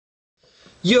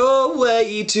You're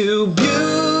way too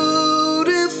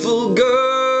beautiful,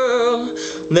 girl.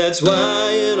 That's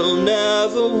why it'll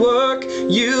never work.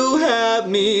 You have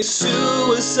me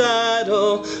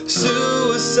suicidal,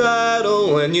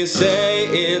 suicidal when you say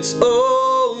it's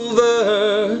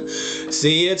over.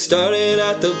 See, it started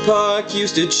at the park,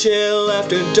 used to chill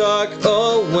after dark.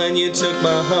 Oh, when you took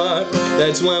my heart,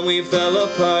 that's when we fell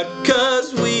apart.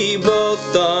 'Cause we both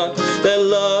thought that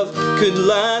love could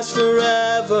last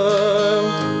forever.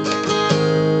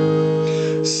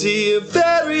 See, you're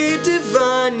very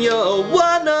divine, you're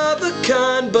one of a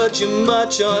kind, but you're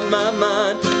much on my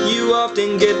mind. You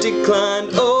often get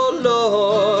declined, oh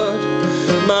Lord.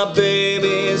 My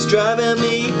baby is driving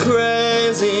me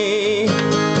crazy.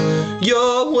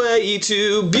 You're way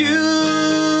too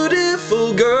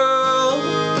beautiful, girl.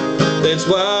 That's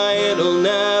why it'll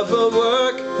never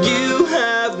work. You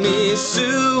have me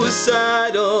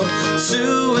suicidal,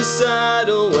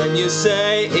 suicidal when you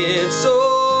say it's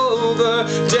over.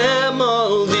 Damn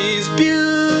all these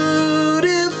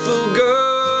beautiful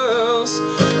girls,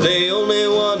 they only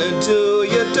wanna do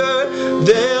you dirt.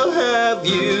 They'll have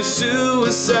you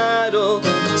suicidal,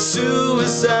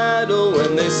 suicidal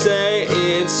when they say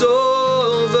it's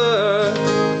over.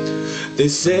 They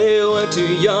say we're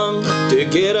too young to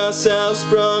get ourselves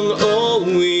sprung. Oh,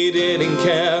 we didn't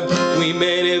care, we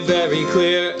made it very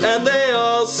clear. And they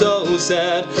also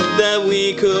said that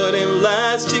we couldn't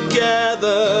last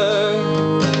together.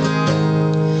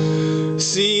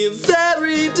 See, you're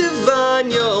very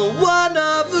divine, you're one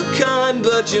of a kind,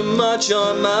 but you're much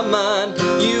on my mind.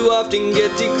 You often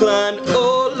get declined,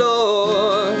 oh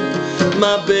Lord.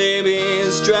 My baby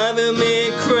is driving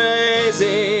me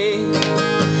crazy.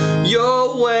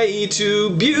 You're way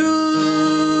too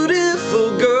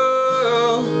beautiful,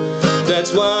 girl.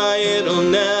 That's why it'll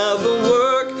never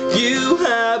work. You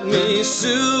have me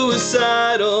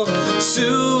suicidal,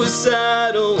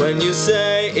 suicidal when you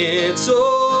say it's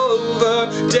over.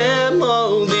 Damn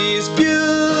all these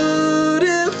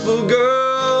beautiful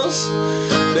girls,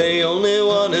 they only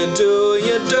wanna do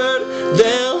you dirt.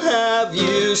 They'll have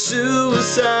you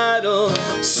suicidal,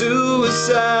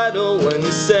 suicidal when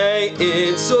you say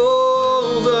it's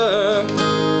over.